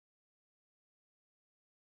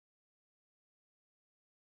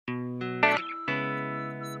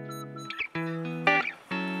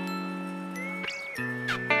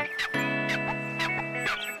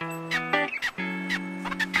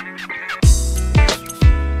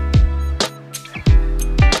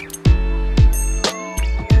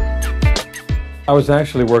I was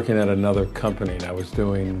actually working at another company and I was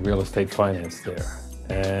doing real estate finance there.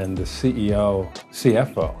 And the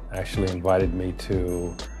CFO actually invited me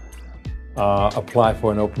to apply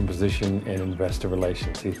for an open position in investor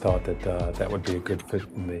relations. He thought that that would be a good fit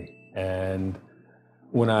for me. And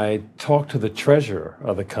when I talked to the treasurer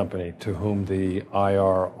of the company to whom the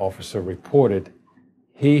IR officer reported,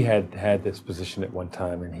 he had had this position at one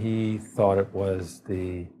time and he thought it was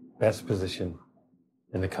the best position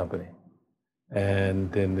in the company.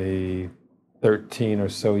 And in the 13 or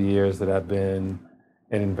so years that I've been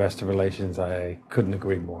in investor relations, I couldn't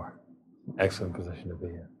agree more. Excellent position to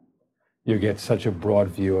be in. You get such a broad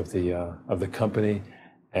view of the company,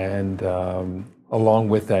 and along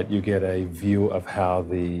with that, you get a view of how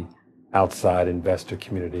the outside investor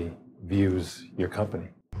community views your company.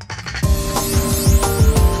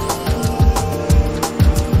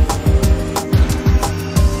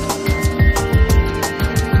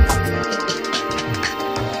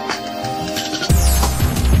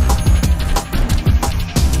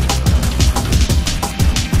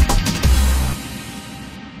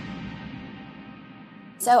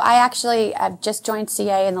 So I actually just joined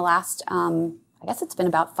CA in the last, I guess it's been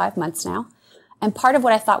about 5 months now. And part of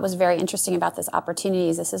what I thought was very interesting about this opportunity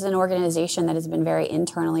is this is an organization that has been very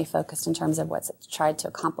internally focused in terms of what it's tried to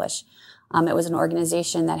accomplish. It was an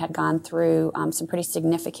organization that had gone through some pretty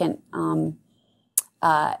significant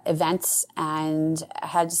events and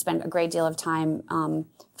had to spend a great deal of time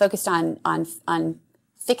focused on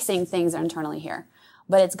fixing things internally here.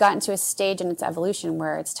 But it's gotten to a stage in its evolution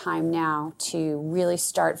where it's time now to really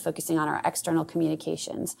start focusing on our external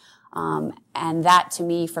communications. And that, to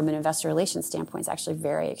me, from an investor relations standpoint, is actually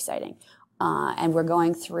very exciting. And we're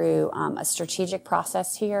going through a strategic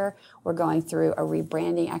process here. We're going through a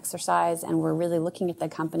rebranding exercise, and we're really looking at the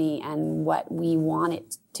company and what we want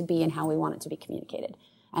it to be and how we want it to be communicated.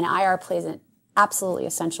 And IR plays an absolutely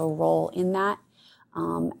essential role in that.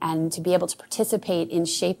 And to be able to participate in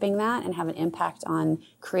shaping that and have an impact on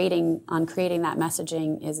creating that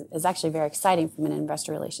messaging is actually very exciting from an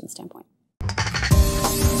investor relations standpoint.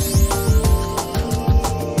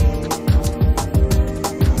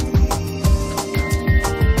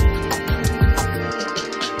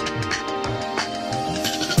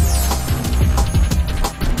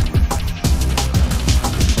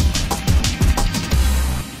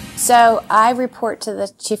 So I report to the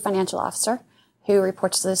Chief Financial Officer, who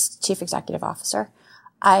reports to the Chief Executive Officer.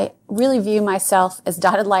 I really view myself as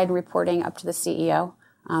dotted line reporting up to the CEO.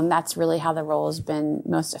 That's really how the role has been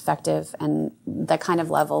most effective and the kind of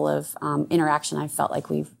level of interaction I felt like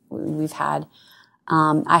we've had.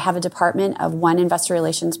 I have a department of one investor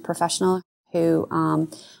relations professional who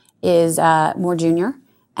is more junior,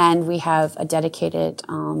 and we have a dedicated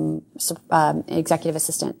executive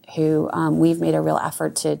assistant who we've made a real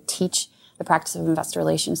effort to teach the practice of investor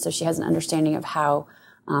relations, so she has an understanding of how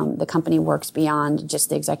the company works beyond just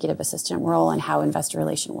the executive assistant role and how investor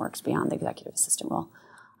relation works beyond the executive assistant role.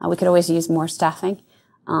 We could always use more staffing.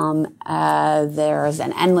 There's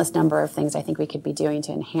an endless number of things I think we could be doing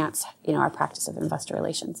to enhance, our practice of investor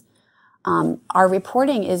relations. Our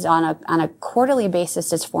reporting is on a quarterly basis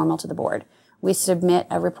that's formal to the board. We submit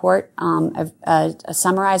a report, a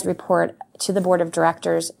summarized report to the board of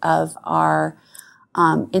directors of our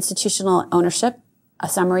institutional ownership, a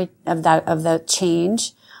summary of the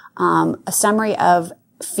change, a summary of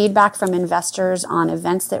feedback from investors on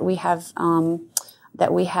events that we have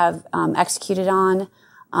executed on,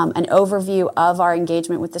 an overview of our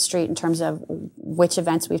engagement with the street in terms of which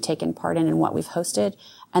events we've taken part in and what we've hosted,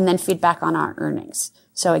 and then feedback on our earnings.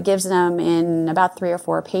 So it gives them in about 3 or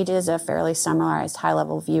 4 pages a fairly summarized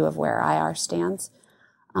high-level view of where IR stands.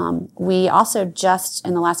 We also just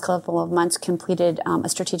in the last couple of months completed a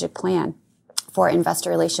strategic plan for investor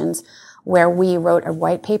relations where we wrote a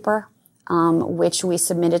white paper, which we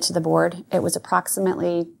submitted to the board. It was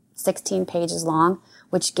approximately 16 pages long,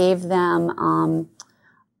 which gave them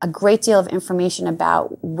a great deal of information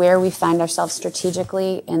about where we find ourselves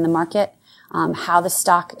strategically in the market, how the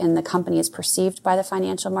stock in the company is perceived by the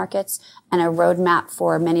financial markets, and a roadmap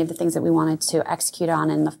for many of the things that we wanted to execute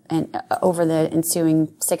on over the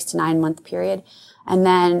ensuing 6 to 9 month period, and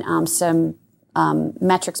then some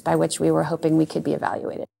metrics by which we were hoping we could be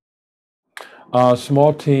evaluated.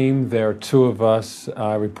 Small team. There are 2 of us.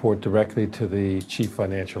 I report directly to the Chief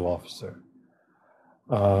Financial Officer.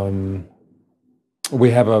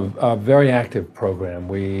 We have a very active program.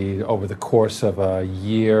 Over the course of a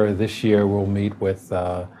year, this year, we'll meet with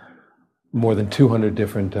more than 200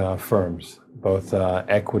 different firms, both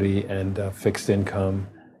equity and fixed income,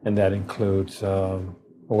 and that includes,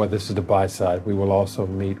 this is the buy side. We will also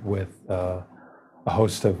meet with a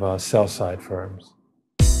host of sell-side firms.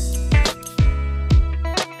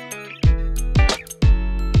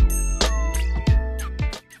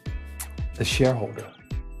 The shareholder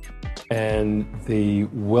and the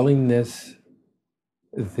willingness,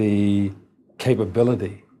 the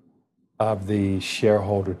capability of the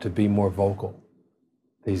shareholder to be more vocal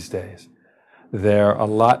these days. There are a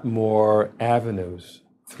lot more avenues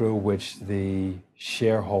through which the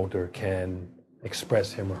shareholder can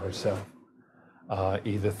express him or herself,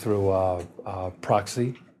 either through a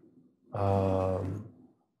proxy battle,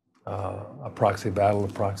 a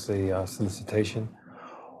proxy solicitation,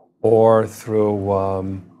 or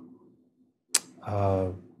through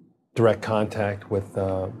direct contact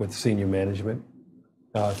with senior management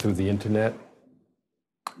through the internet.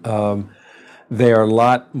 There are a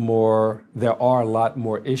lot more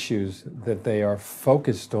issues that they are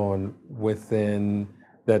focused on within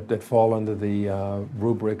that fall under the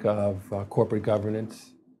rubric of corporate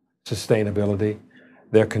governance, sustainability.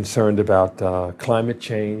 They're concerned about climate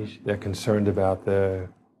change. They're concerned about the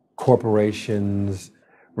corporation's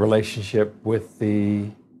relationship with the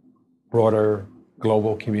broader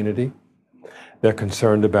global community. They're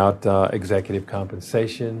concerned about executive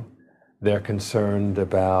compensation. They're concerned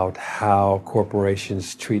about how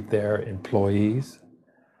corporations treat their employees.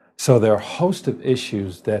 So there are a host of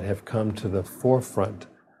issues that have come to the forefront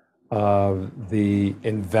of the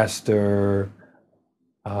investor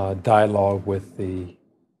dialogue with the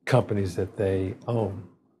companies that they own.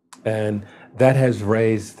 And that has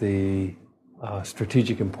raised the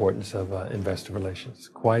strategic importance of investor relations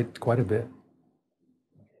quite a bit.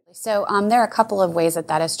 So there are a couple of ways that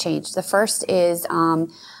has changed. The first is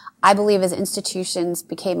I believe as institutions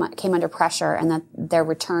came under pressure and that their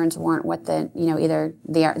returns weren't what either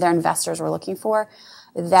their investors were looking for,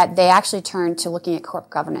 that they actually turned to looking at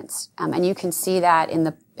corporate governance. And you can see that in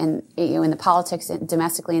the politics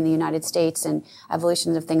domestically in the United States and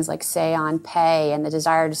evolutions of things like say on pay and the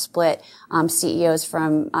desire to split CEOs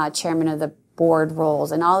from chairman of the board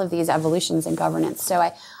roles and all of these evolutions in governance.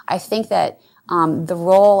 So I think that the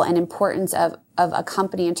role and importance of a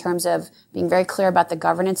company in terms of being very clear about the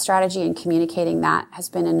governance strategy and communicating that has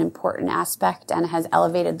been an important aspect and has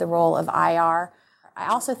elevated the role of IR. I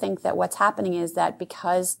also think that what's happening is that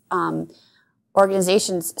because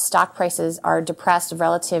organizations' stock prices are depressed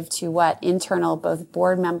relative to what internal both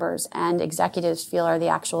board members and executives feel are the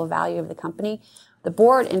actual value of the company, the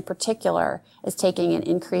board in particular is taking an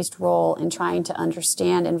increased role in trying to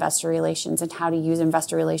understand investor relations and how to use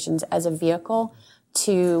investor relations as a vehicle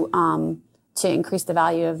to increase the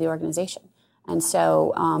value of the organization. And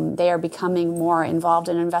so they are becoming more involved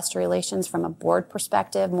in investor relations from a board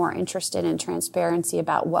perspective, more interested in transparency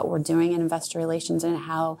about what we're doing in investor relations and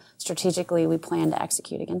how strategically we plan to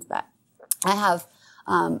execute against that. I have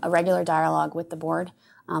a regular dialogue with the board.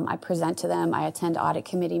 I present to them. I attend audit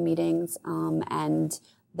committee meetings, and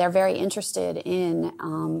they're very interested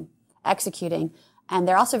in executing. And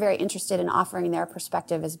they're also very interested in offering their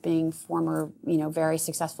perspective as being former, very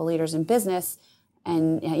successful leaders in business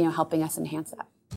and, helping us enhance that.